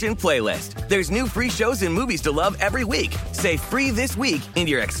Hit Nation playlist. There's new free shows and movies to love every week. Say free this week in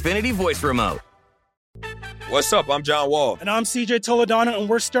your Xfinity voice remote. What's up? I'm John Wall. And I'm CJ Toledano, and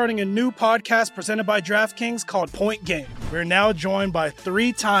we're starting a new podcast presented by DraftKings called Point Game. We're now joined by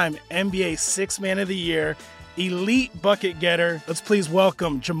three-time NBA Sixth Man of the Year, elite bucket getter. Let's please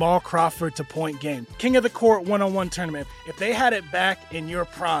welcome Jamal Crawford to Point Game. King of the Court one-on-one tournament. If they had it back in your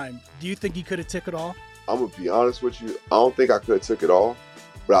prime, do you think you could have took it all? I'm going to be honest with you. I don't think I could have took it all,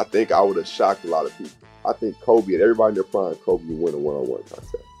 but I think I would have shocked a lot of people. I think Kobe and everybody in their prime, Kobe would win a one-on-one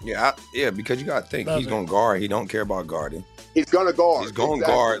contest. Yeah, because you got to think he's going to guard. He don't care about guarding. He's going to guard. He's going to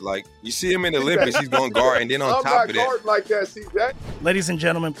guard. Like, you see him in the Olympics, he's going to guard. And then on top of that. I'm not guarding like that, CJ. Ladies and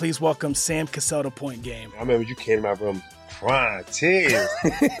gentlemen, please welcome Sam Cassell to Point Game. I remember you came to my room crying, tears,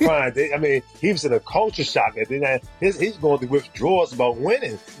 crying. I mean, he was in a culture shock. And then he's going through withdrawals about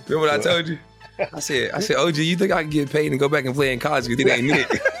winning. Remember what I told you? I said, OG, you think I can get paid and go back and play in college because it ain't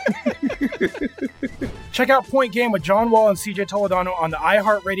it? Check out Point Game with John Wall and CJ Toledano on the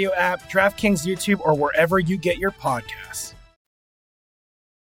iHeartRadio app, DraftKings YouTube, or wherever you get your podcasts.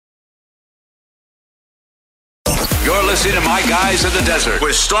 You're listening to My Guys in the Desert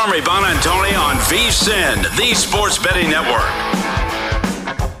with Stormy Bonantoni on VSiN, the Sports Betting Network.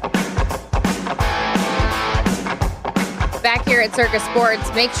 Back here at Circus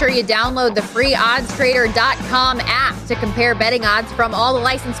Sports, make sure you download the free oddstrader.com app to compare betting odds from all the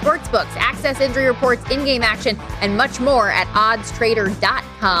licensed sports books, access injury reports, in-game action, and much more at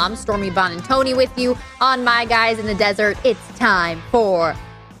oddstrader.com. Stormy Bonantoni with you on My Guys in the Desert. It's time for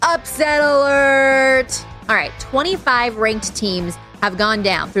Upset Alert. All right, 25 ranked teams have gone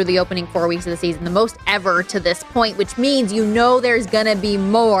down through the opening 4 weeks of the season, the most ever to this point, which means you know there's going to be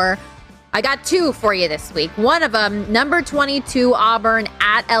more. I got two for you this week. One of them, number 22, Auburn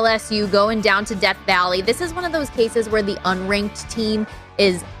at LSU, going down to Death Valley. This is one of those cases where the unranked team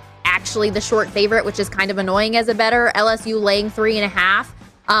is actually the short favorite, which is kind of annoying as a bettor. LSU laying 3.5.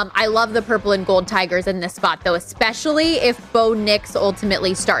 I love the purple and gold Tigers in this spot, though, especially if Bo Nix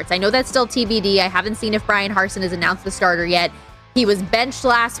ultimately starts. I know that's still TBD. I haven't seen if Brian Harsin has announced the starter yet. He was benched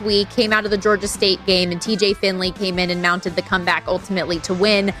last week, came out of the Georgia State game, and TJ Finley came in and mounted the comeback ultimately to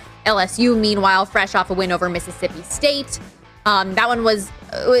win. LSU, meanwhile, fresh off a win over Mississippi State. That one was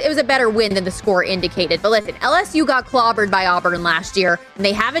a better win than the score indicated. But listen, LSU got clobbered by Auburn last year, and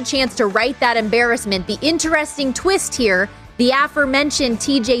they have a chance to right that embarrassment. The interesting twist here, the aforementioned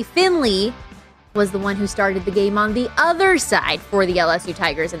TJ Finley was the one who started the game on the other side for the LSU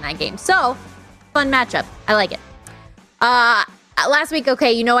Tigers in that game. So, fun matchup. I like it. Last week,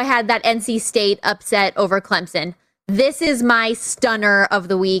 okay, you know I had that NC State upset over Clemson. This is my stunner of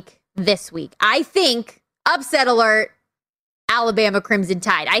the week this week. I think, upset alert, Alabama Crimson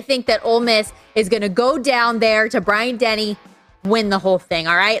Tide. I think that Ole Miss is going to go down there to Bryant-Denny, win the whole thing,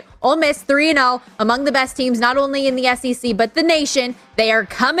 all right? Ole Miss 3-0, among the best teams, not only in the SEC, but the nation. They are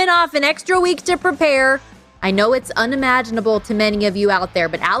coming off an extra week to prepare. I know it's unimaginable to many of you out there,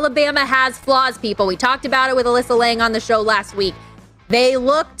 but Alabama has flaws, people. We talked about it with Alyssa Lang on the show last week. They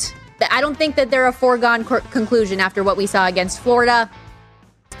looked... I don't think that they're a foregone conclusion after what we saw against Florida.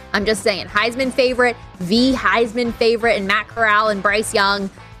 I'm just saying, Heisman favorite, the Heisman favorite, and Matt Corral and Bryce Young.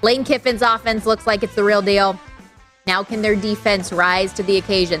 Lane Kiffin's offense looks like it's the real deal. Now can their defense rise to the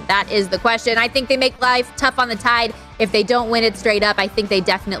occasion? That is the question. I think they make life tough on the Tide. If they don't win it straight up, I think they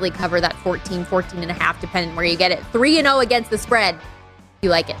definitely cover that 14.5, depending where you get it. 3-0 against the spread. You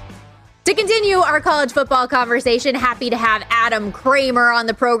like it. To continue our college football conversation, happy to have Adam Kramer on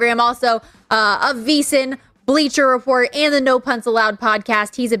the program, also of VSiN, Bleacher Report, and the No Punts Allowed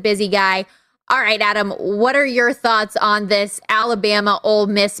podcast. He's a busy guy. All right, Adam, what are your thoughts on this Alabama-Ole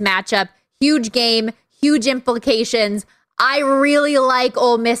Miss matchup? Huge game, huge implications. I really like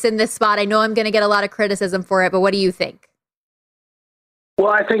Ole Miss in this spot. I know I'm going to get a lot of criticism for it, but what do you think?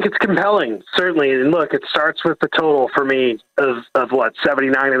 Well, I think it's compelling, certainly. And look, it starts with the total for me of what,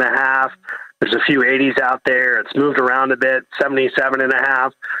 79.5. There's a few 80s out there. It's moved around a bit,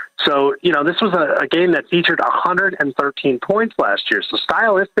 77.5. So, you know, this was a game that featured 113 points last year. So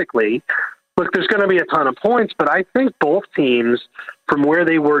stylistically, look, there's going to be a ton of points, but I think both teams, from where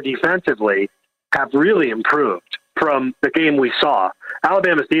they were defensively, have really improved from the game we saw.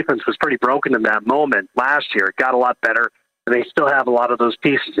 Alabama's defense was pretty broken in that moment last year. It got a lot better, and they still have a lot of those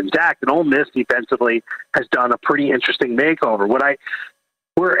pieces intact. And Ole Miss defensively has done a pretty interesting makeover.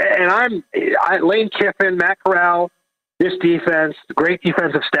 Lane Kiffin, Matt Corral, this defense, the great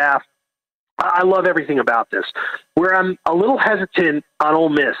defensive staff. I love everything about this. Where I'm a little hesitant on Ole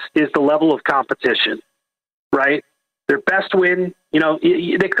Miss is the level of competition, right? Their best win, they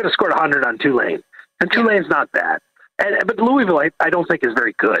could have scored 100 on Tulane, and Tulane's not bad. But Louisville, I don't think is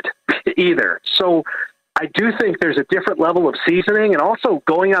very good either. So I do think there's a different level of seasoning, and also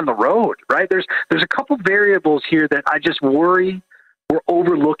going on the road, right? There's a couple variables here that I just worry we're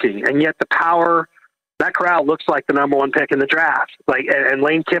overlooking, and yet the power. That crowd looks like the number one pick in the draft, and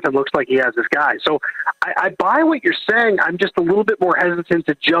Lane Kiffin looks like he has this guy. So I buy what you're saying. I'm just a little bit more hesitant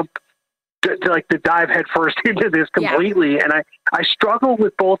to jump to dive headfirst into this completely. Yeah. And I struggle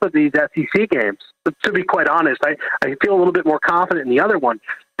with both of these SEC games. But to be quite honest, I feel a little bit more confident in the other one.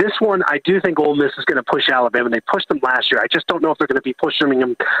 This one, I do think Ole Miss is going to push Alabama. They pushed them last year. I just don't know if they're going to be pushing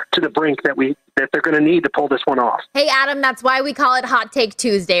them to the brink that they're going to need to pull this one off. Hey, Adam, that's why we call it Hot Take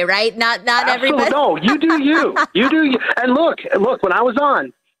Tuesday, right? Not everybody. No, you do you. You do you. And look, when I was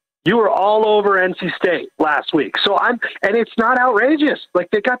on, you were all over NC State last week. And it's not outrageous. Like,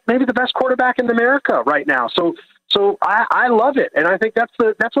 they got maybe the best quarterback in America right now. So I love it, and I think that's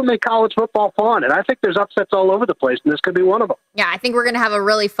what made college football fun. And I think there's upsets all over the place, and this could be one of them. Yeah, I think we're going to have a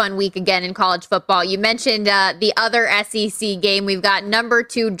really fun week again in college football. You mentioned the other SEC game. We've got number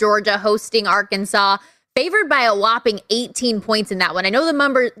 2 Georgia hosting Arkansas, favored by a whopping 18 points in that one. I know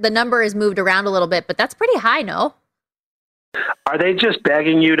the number has moved around a little bit, but that's pretty high, no? Are they just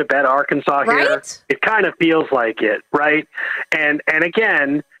begging you to bet Arkansas here? Right? It kind of feels like it, right? And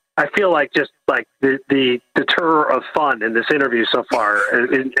again, I feel like just like the tour of fun in this interview so far,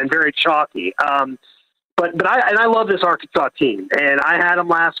 and very chalky. But I love this Arkansas team, and I had them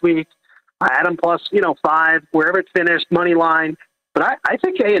last week. I had them plus 5 wherever it finished, money line. But I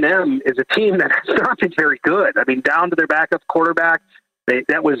think A&M is a team that has not been very good. I mean, down to their backup quarterback.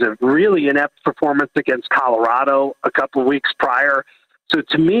 That was a really inept performance against Colorado a couple of weeks prior. So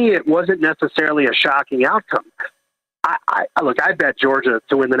to me, it wasn't necessarily a shocking outcome. I bet Georgia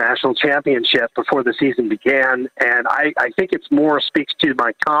to win the national championship before the season began, and I think it's more speaks to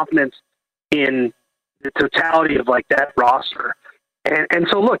my confidence in the totality of that roster. And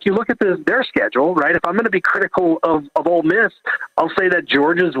so look, you look at their schedule, right? If I'm going to be critical of Ole Miss, I'll say that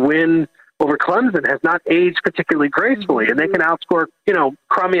Georgia's win over Clemson has not aged particularly gracefully, and they can outscore,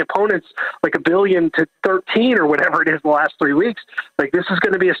 crummy opponents like 1,000,000,013 or whatever it is the last 3 weeks. This is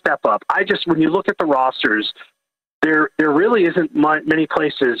going to be a step up. When you look at the rosters, there really isn't many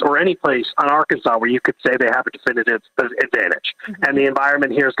places or any place on Arkansas where you could say they have a definitive advantage. Mm-hmm. And the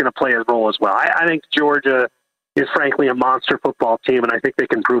environment here is going to play a role as well. I think Georgia is frankly a monster football team, and I think they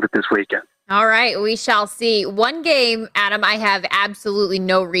can prove it this weekend. All right, we shall see. One game, Adam, I have absolutely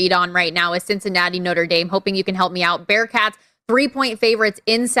no read on right now is Cincinnati, Notre Dame. Hoping you can help me out. Bearcats, 3-point favorites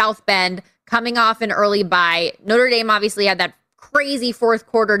in South Bend, coming off an early bye. Notre Dame obviously had that crazy fourth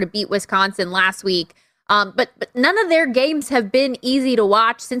quarter to beat Wisconsin last week. But none of their games have been easy to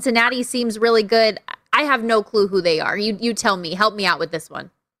watch. Cincinnati seems really good. I have no clue who they are. You tell me. Help me out with this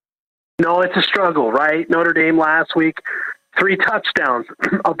one. No, it's a struggle, right? Notre Dame last week, 3 touchdowns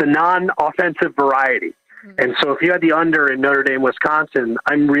of the non-offensive variety. Mm-hmm. And so if you had the under in Notre Dame, Wisconsin,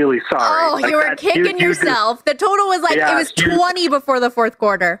 I'm really sorry. Oh, you were kicking yourself. The total was it was 20 before the fourth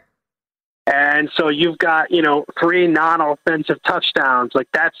quarter. And so you've got, 3 non-offensive touchdowns.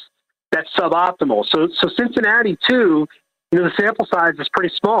 That's suboptimal. So Cincinnati, too, the sample size is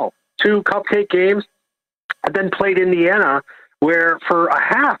pretty small. 2 cupcake games, and then played Indiana, where for a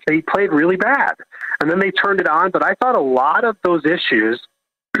half they played really bad. And then they turned it on. But I thought a lot of those issues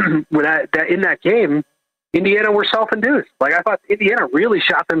in that game, Indiana were self-induced. I thought Indiana really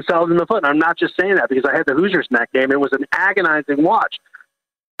shot themselves in the foot. And I'm not just saying that because I had the Hoosiers in that game. It was an agonizing watch.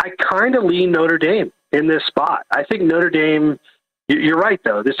 I kind of lean Notre Dame in this spot. I think Notre Dame, you're right,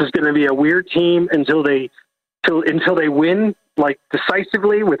 though. This is going to be a weird team until they win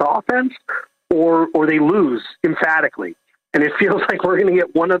decisively with offense, or they lose emphatically. And it feels like we're going to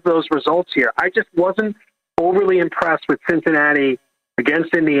get one of those results here. I just wasn't overly impressed with Cincinnati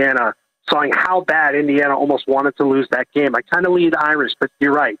against Indiana, seeing how bad Indiana almost wanted to lose that game. I kind of lead Irish, but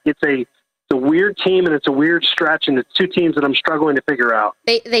you're right. It's a a weird team, and it's a weird stretch, and it's two teams that I'm struggling to figure out.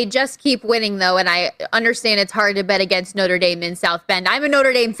 They just keep winning, though, and I understand it's hard to bet against Notre Dame in South Bend. I'm a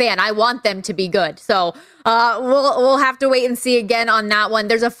Notre Dame fan. I want them to be good. So we'll have to wait and see again on that one.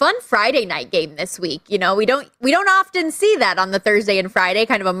 There's a fun Friday night game this week. You know, we don't often see that on the Thursday and Friday,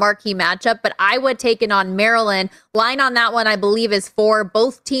 kind of a marquee matchup, but Iowa taking on Maryland. Line on that one, I believe, is 4.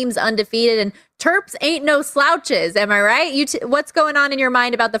 Both teams undefeated, and Terps ain't no slouches. Am I right? What's going on in your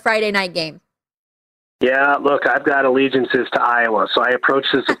mind about the Friday night game? Yeah, look, I've got allegiances to Iowa, so I approach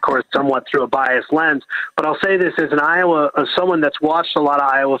this, of course, somewhat through a biased lens. But I'll say this as someone that's watched a lot of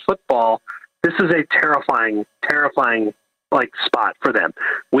Iowa football. This is a terrifying spot for them.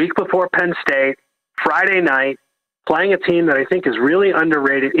 Week before Penn State, Friday night, playing a team that I think is really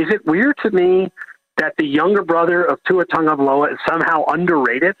underrated. Is it weird to me that the younger brother of Tua Tagovailoa is somehow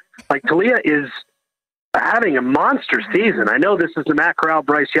underrated? Like, Talia is having a monster season. I know this is the Matt Corral,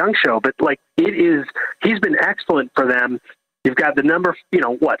 Bryce Young show, but he's been excellent for them. You've got the number,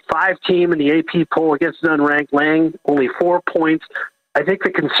 5 team in the AP poll against an unranked, laying only 4 points. I think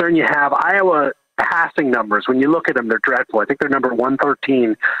the concern you have, Iowa passing numbers, when you look at them, they're dreadful. I think they're number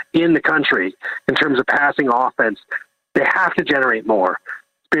 113 in the country in terms of passing offense. They have to generate more.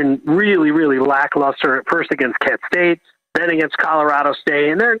 It's been really, really lackluster at first against Kent State, then against Colorado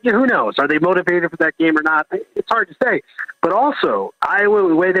State. And who knows? Are they motivated for that game or not? It's hard to say. But also, Iowa,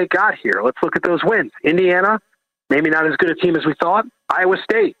 the way they got here, let's look at those wins. Indiana, maybe not as good a team as we thought. Iowa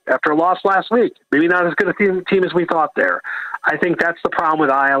State, after a loss last week, maybe not as good a team as we thought there. I think that's the problem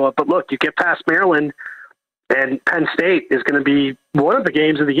with Iowa. But look, you get past Maryland, and Penn State is going to be one of the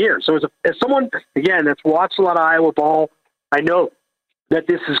games of the year. So as someone, again, that's watched a lot of Iowa ball, I know that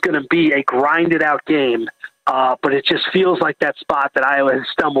this is going to be a grinded-out game, but it just feels like that spot that Iowa has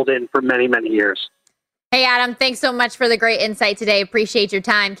stumbled in for many, many years. Hey, Adam, thanks so much for the great insight today. Appreciate your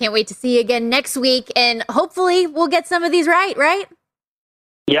time. Can't wait to see you again next week, and hopefully we'll get some of these right?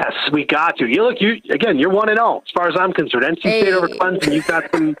 Yes, we got to. You're 1-0 as far as I'm concerned. NC State over Clemson, you've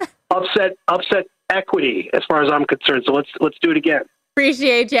got some upset equity as far as I'm concerned. So let's do it again.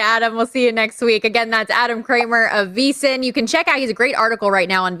 Appreciate you, Adam. We'll see you next week. Again, that's Adam Kramer of VSiN. You can check out his great article right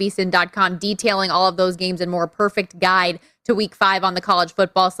now on vsin.com detailing all of those games and more. Perfect guide to week 5 on the college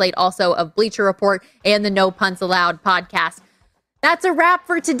football slate, also of Bleacher Report and the No Punts Allowed podcast. That's a wrap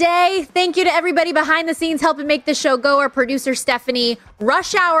for today. Thank you to everybody behind the scenes helping make this show go. Our producer, Stephanie.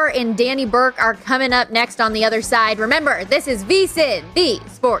 Rush Hour and Danny Burke are coming up next on the other side. Remember, this is VSiN, the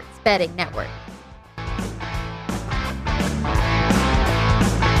Sports Betting Network.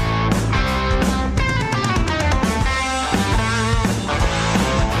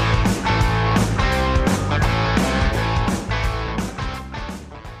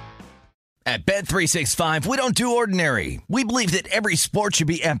 At Bet365, we don't do ordinary. We believe that every sport should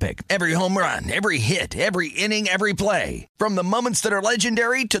be epic. Every home run, every hit, every inning, every play. From the moments that are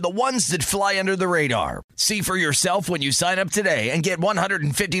legendary to the ones that fly under the radar. See for yourself when you sign up today and get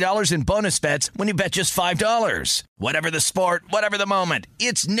 $150 in bonus bets when you bet just $5. Whatever the sport, whatever the moment,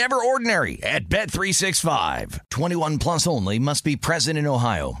 it's never ordinary at Bet365. 21 plus only. Must be present in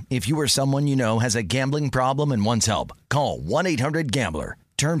Ohio. If you or someone you know has a gambling problem and wants help, call 1-800-GAMBLER.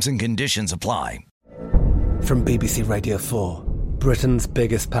 Terms and conditions apply. From BBC Radio 4, Britain's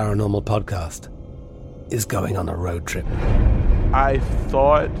biggest paranormal podcast is going on a road trip. I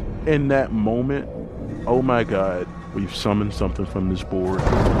thought in that moment, oh my God, we've summoned something from this board.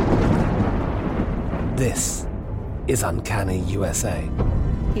 This is Uncanny USA.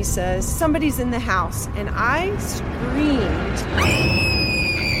 He says, somebody's in the house, and I screamed.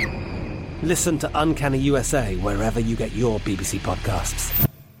 Listen to Uncanny USA wherever you get your BBC podcasts,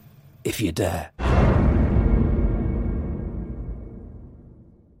 if you dare.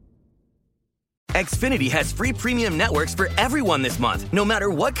 Xfinity has free premium networks for everyone this month, no matter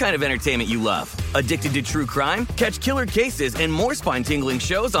what kind of entertainment you love. Addicted to true crime? Catch killer cases and more spine-tingling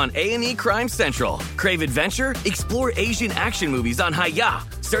shows on A&E Crime Central. Crave adventure? Explore Asian action movies on Hi-YAH.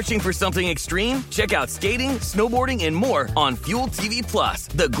 Searching for something extreme? Check out skating, snowboarding, and more on Fuel TV Plus,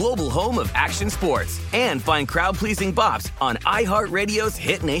 the global home of action sports. And find crowd-pleasing bops on iHeartRadio's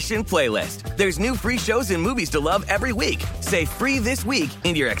Hit Nation playlist. There's new free shows and movies to love every week. Say free this week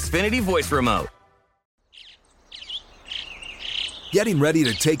in your Xfinity voice remote. Getting ready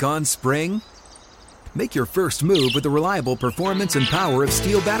to take on spring? Make your first move with the reliable performance and power of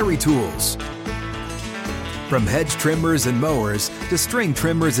Steel battery tools. From hedge trimmers and mowers to string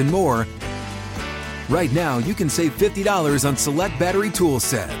trimmers and more, right now you can save $50 on select battery tool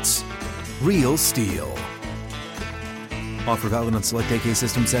sets. Real Steel. Offer valid on select AK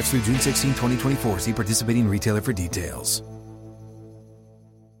system sets through June 16, 2024. See participating retailer for details.